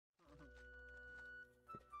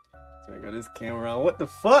I got this camera on. What the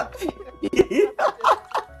fuck?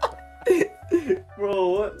 Bro,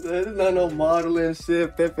 what? This is not no modeling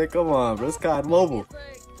shit, Pepe. Come on, bro. It's COD Mobile.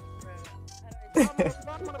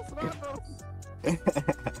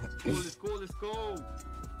 Let's go.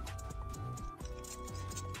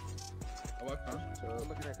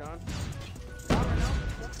 Looking at Con.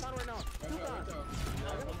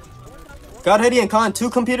 God, Heady and Con. 2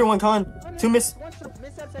 computer, 1 Con. 2 miss.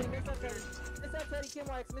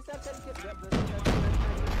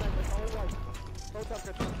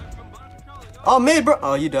 Oh, mid, bro.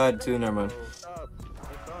 Oh, you died too. Never mind.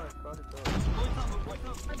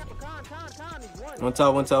 One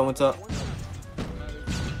top.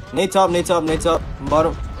 Nate top.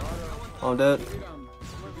 Bottom. Oh, I'm dead.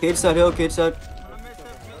 Cage side hill, cage side.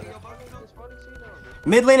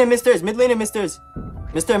 Mid lane and misters.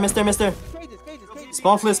 Mister.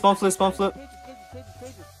 Spawn flip.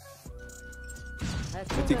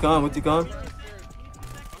 With you gone.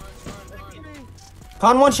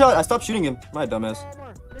 Con 1 shot. I stopped shooting him. My dumbass.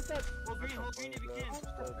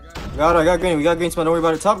 I got green. We got green spawn. Don't worry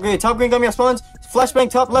about it. Top green got me on spawns. Flashbang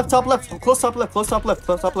top left. Close top left.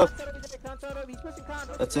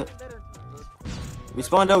 That's it. We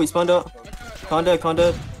spawned out. Con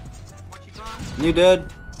dead. New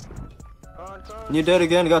dead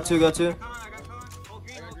again. Got two.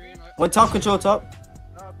 One top control top.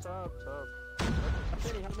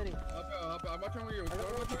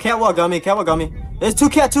 Catwalk got me. There's 2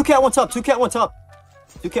 cat, 1 top. 2 cat, 1 top.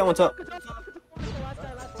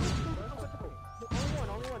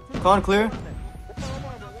 Con clear.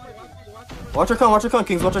 Watch her con,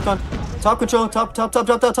 Kings. Top control, top.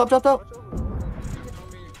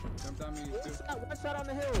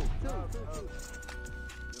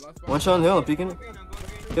 One shot on the hill, I'm peeking.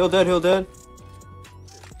 Hill dead.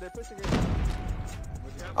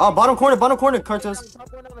 Oh, bottom corner, Cartes.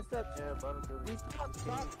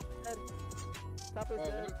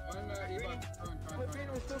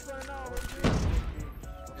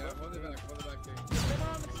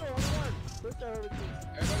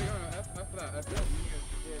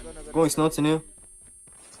 Going snow to new.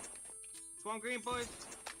 Spawn green, boys.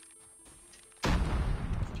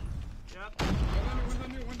 Yep.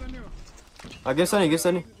 I guess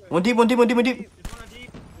Sunny. One deep. One in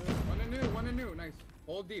new. Nice.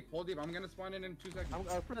 Hold deep. I'm gonna spawn in 2 seconds.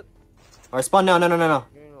 Alright, spawn now. No.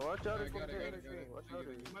 Watch out.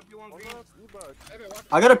 Might be one green.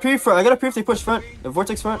 I got a pre if they push front. The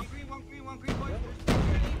vortex front. One green, boys.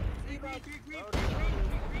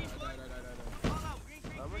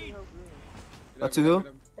 Got 2 hill.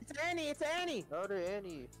 It's Annie.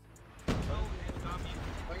 Annie.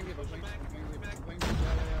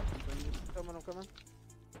 I'm coming.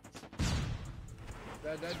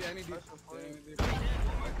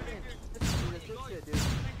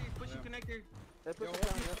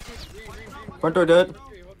 Front door dead.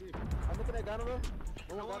 I'm looking at Donovan.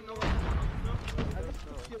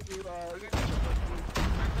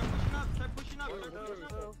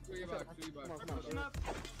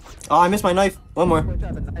 Oh, I missed my knife. One more.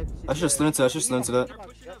 I should have slid into that.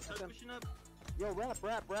 Yo, rap.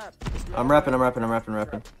 I'm rapping. Rap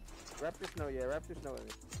this snow.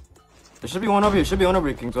 There should be one over here,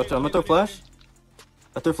 Kings. Watch out. I'm gonna throw flash.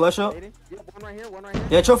 I threw flash out. Yeah, one right here.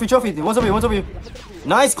 Yeah, trophy. One's over you.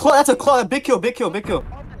 Nice claw. That's a claw. Big kill.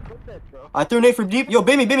 I threw nade from deep. Yo,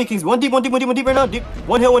 baby, Kings. One deep right now. Deep.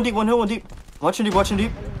 One hill, one deep. Watching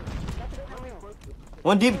deep.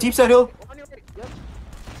 One deep side hill.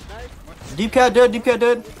 Deep cat dead.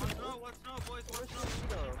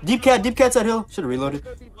 Deep cat side hill. Should've reloaded.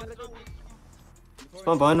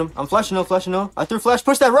 Spawn behind him. I'm flashing no. I threw flash.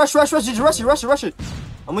 Push that. Rush. Just rush it.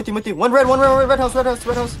 I'm with you. One red house. Red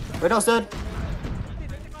house dead.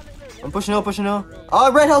 I'm pushing no.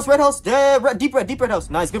 Oh, red house. Dead. Deep red house.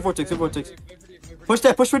 Nice. Good vortex. Push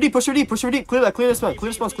that. Push for deep. Clear that spot.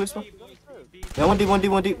 Clear spot. Yeah, one deep.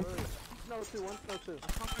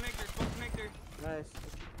 Nice.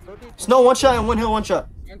 Snow 1 shot and 1 hill 1 shot.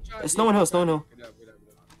 It's snow and hill.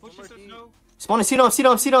 Spawn and see them.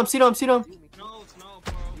 No,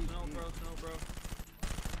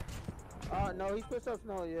 bro. No, he pushed up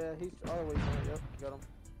snow. Yeah, he's all the way down. Yep, got him.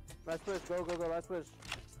 Last push. Go. Last push.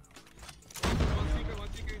 One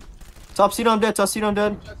secret. Top seat, I'm dead. One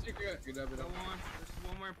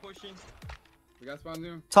more pushing. We got spawn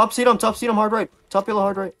zoom. Top seat, I'm hard right. Top yellow,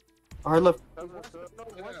 hard right. Hard left.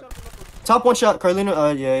 Top 1 shot, Carlino.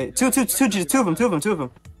 Yeah. Two of them.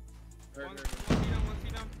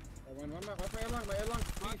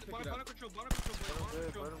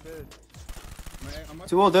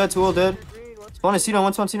 Two all dead. Spawn a seat on,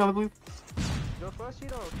 one spawn seat on, I believe.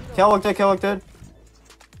 Catwalk dead.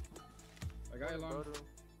 A long.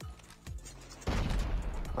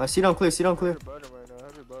 I see down clear, see down clear. Bottom right now.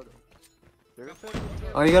 Heavy bottom.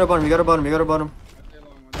 Oh, you got a bottom, you got a bottom, you got a bottom. A long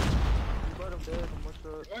one. Bottom dead.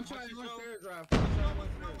 One shot, one stairs, Raph. One shot, one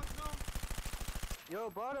stairs. Yo,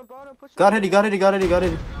 bottom, push. Got it, got it, got it, got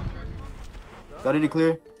it. Got it,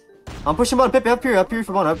 clear. I'm pushing bottom, Pepe, up here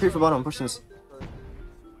for bottom, I'm pushing this.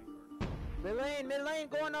 Mid lane,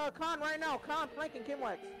 going con right now. Con flanking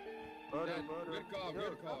Kimwax. Good call,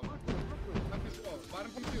 good call.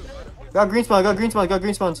 Bottom P2. Got green spawn, got green spawn, got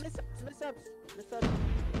green spawns. Missteps.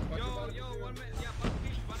 Yo, one minute. Yeah,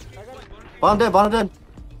 Bottom dead, bottom dead.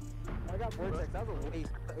 I got vortex. That was a waste.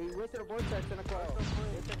 He wasted a vortex in a call.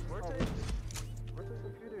 Vortex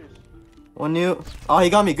computers. One new. Oh, he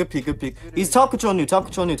got me. Good peek, good peek. He's top control new, top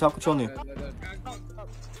control new, top control new. Top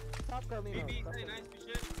Carlino.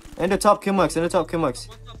 And the top Kimwax, and the top Kimwax.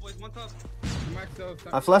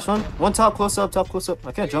 I flash one. One top, close up, top, close up.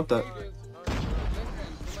 I can't jump that.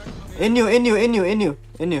 In you.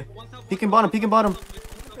 Peeking bottom.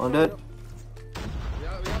 I'm dead.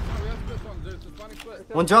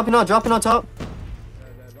 One dropping on top.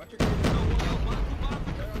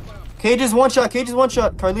 Cage is one shot,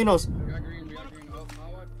 Carlinos. We got green.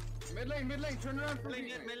 Mid lane, turn around for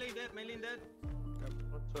me. Mid lane dead.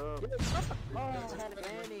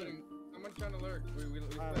 Someone's trying to lurk. We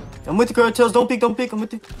I'm with you, Cartels. Don't peek, I'm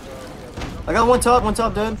with you. I got one top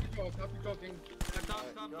dead.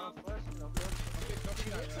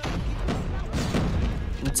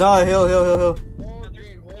 It's all hill.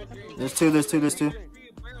 There's two.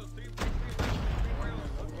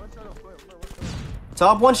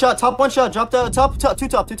 Top one shot. Drop that. Top, two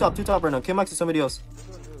top right now. Kim Max is somebody else.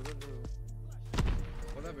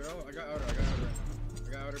 Hold that barrel. I got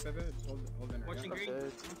outer, Pepe. Just hold in. Watching green.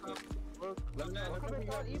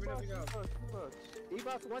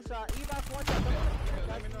 E-box one shot.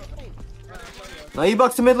 Now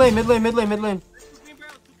E-box to mid lane. Two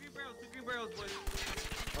green barrels, boys.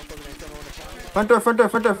 Front door.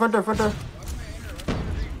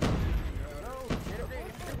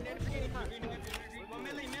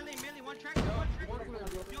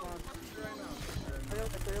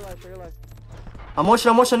 I'm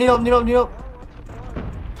motion. Need help.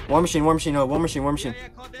 War machine. Yeah,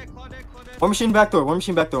 call that. War machine back door. War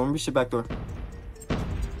machine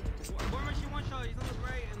one shot. He's on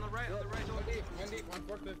the right. One deep, one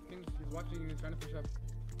forklift. He's watching you. He's trying to push up.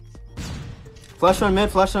 Flash on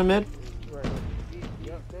mid.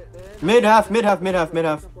 Mid half.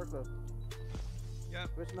 Yeah.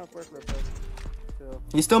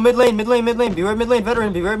 He's still mid lane. Beware mid lane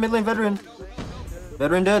veteran.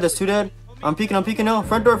 Veteran dead. That's two dead. I'm peeking now.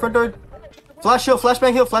 Front door. Flash hill.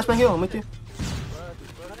 I'm with you.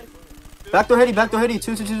 Back door heady.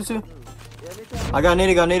 Two. I got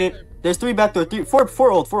naded. There's three back door.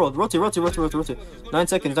 Four old. Rotate. 9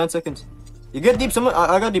 seconds. You get deep. Someone.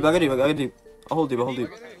 I got deep. I'll hold deep. I'll get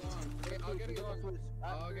it. I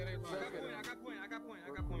got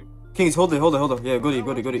point. Kings, hold it. Yeah, go deep.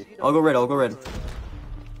 I'll go red.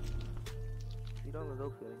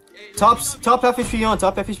 Top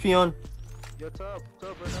FHP on. Yo, top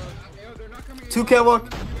right now. They're not coming in. Two catwalk.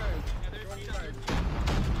 Try to help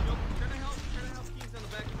Kings on the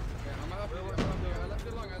back. I'm gonna help you. I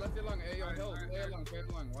left it long. Play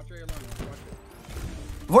long. Watch your long.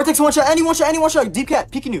 Vortex one shot. Deep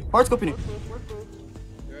cat, peeking you. Hard scoping you.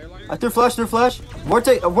 I threw flash.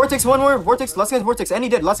 Vortex one more. Last guy's Vortex. Any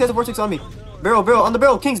dead. Last guy's Vortex on me. Barrel. On the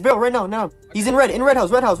barrel. Kings, barrel right now. He's in red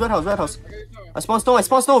house. I spawn snow.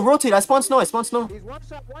 Rotate. I spawn snow. He's one shot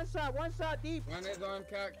deep. One is on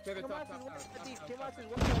cat. Pivot top.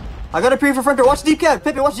 I got a pre for front door. Watch deep cat.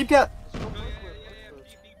 Pepe, watch deep cat. Yeah.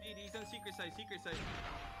 He's on secret side.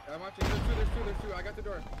 I'm watching. There's two. I got the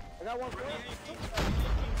door. I got one.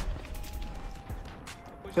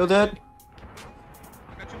 Kill dead.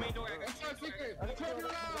 I got two main door. One shot secret. Turn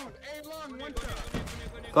around. A long. One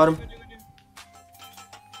shot. Got him.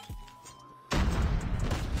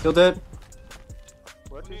 Kill dead.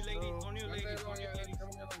 Only lady.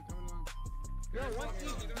 Yo, one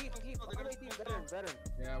deep. Veteran.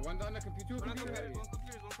 Yeah, one's on the computer. One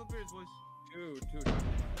computers, boys. Two.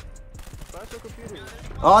 Flash your computer.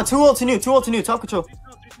 2 ult to new. Top control.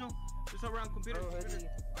 Just around computer.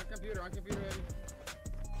 On computer heavy.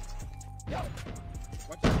 Watch out.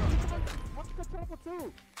 Watch control for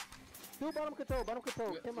two. Two bottom control.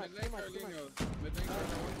 Came on.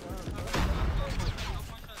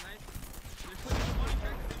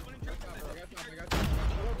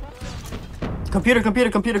 Computer.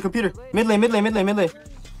 Mid lane. He's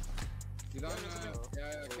on,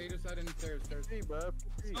 Cater side and stairs.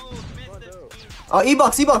 Oh,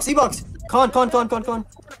 E-box. Con.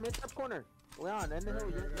 mid top corner. Leon, end the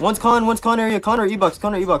hill. One's con area. Con or E-box.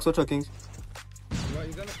 Watch out, Kings. He's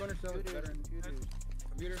on the corner cell.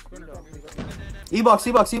 Computer, corner. E-box.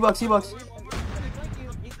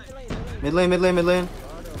 Mid lane.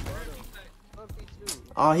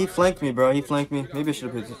 Oh, he flanked me, bro. Maybe I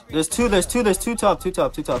should have put this. There's two top. Try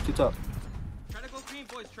to go green,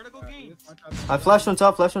 boys. Try to go green. I flashed on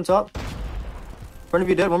top. Front of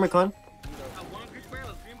you dead. One more con. One green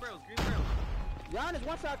barrels. Jan is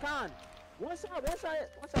one shot con. One shot.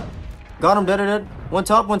 Got him, dead. One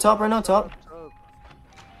top right now, top.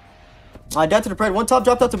 I dead to the pred. One top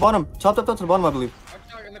dropped out to bottom. Chopped up to the bottom, I believe. One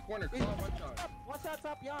shot in the corner. One shot. One shot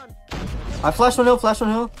top, Jan. I flashed on hill.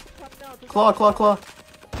 Top down. Claw.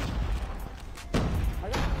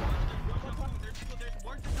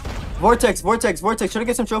 Vortex. Try to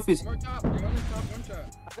get some trophies. One top. One shot.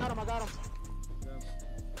 I got him.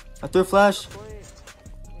 I threw a flash. One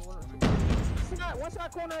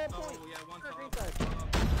shot corner at point. Oh, yeah, one Green top. side.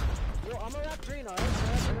 Yo, I'm gonna wrap green,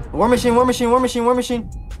 alright? War machine.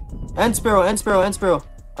 End sparrow.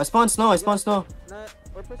 I spawned snow. Nah,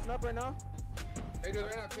 we're pushing up right now. Take it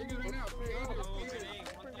right now.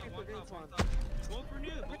 Go for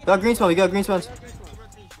new. We got green spawns.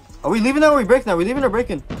 Are we leaving now or are we breaking now? Are we leaving or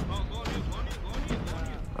breaking? Go new.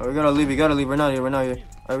 Oh, we gotta leave. We're not here.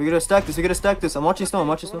 Alright, we gotta stack this. I'm watching snow. One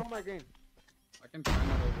on my green. I can find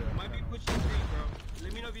that over Might be pushing green, bro.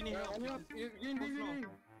 Let me know if you need help. Green.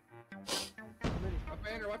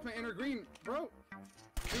 Watch my inner green, bro.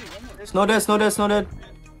 Green, one more. Snow dead.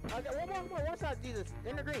 I got one more. One shot, Jesus.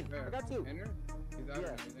 In the green. I got two. Inner? He's out.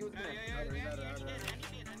 Yeah, he was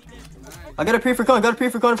Nice. I got a pre for con.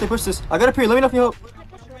 If they push this. I got a pre. Let me know if you help.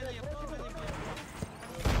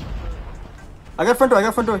 I got front door.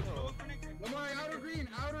 Lamar, outer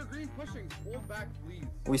green pushing. Hold back, please.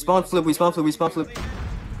 We spawn flip. I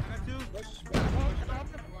got two. Push back.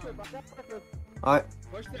 Alright.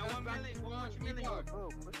 Push the One back. melee, Come on, melee. E-box.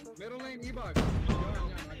 Middle lane, E-box.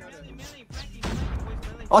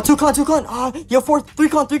 Oh, two con. Ah, yo, three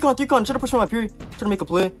con. Should have pushed on my Fury. Should have make a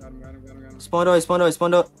play. Got him.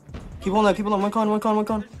 Spawned out. Keep on. One con.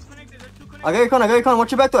 I got your con.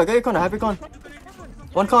 Watch your back though. I have your con.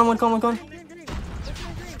 One con.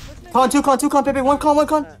 Con, two con, Pepe. One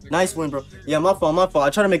con. Nice win, bro. Yeah, my fault. I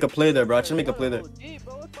tried to make a play there, bro. Deep,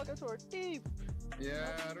 bro. Let's fucking sword deep. Yeah,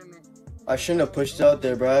 I don't know. I shouldn't have pushed out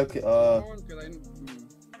there, bro. That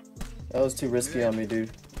That was too risky on me, dude.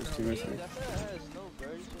 It was too risky.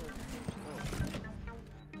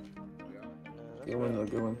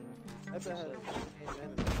 Good win.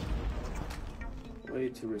 Way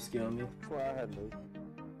too risky on me.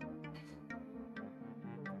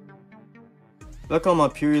 Look on my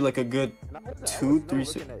Fury like a good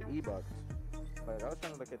 2-3 Like, I was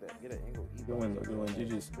trying to look at that, get an angle. Good win,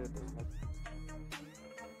 GG's.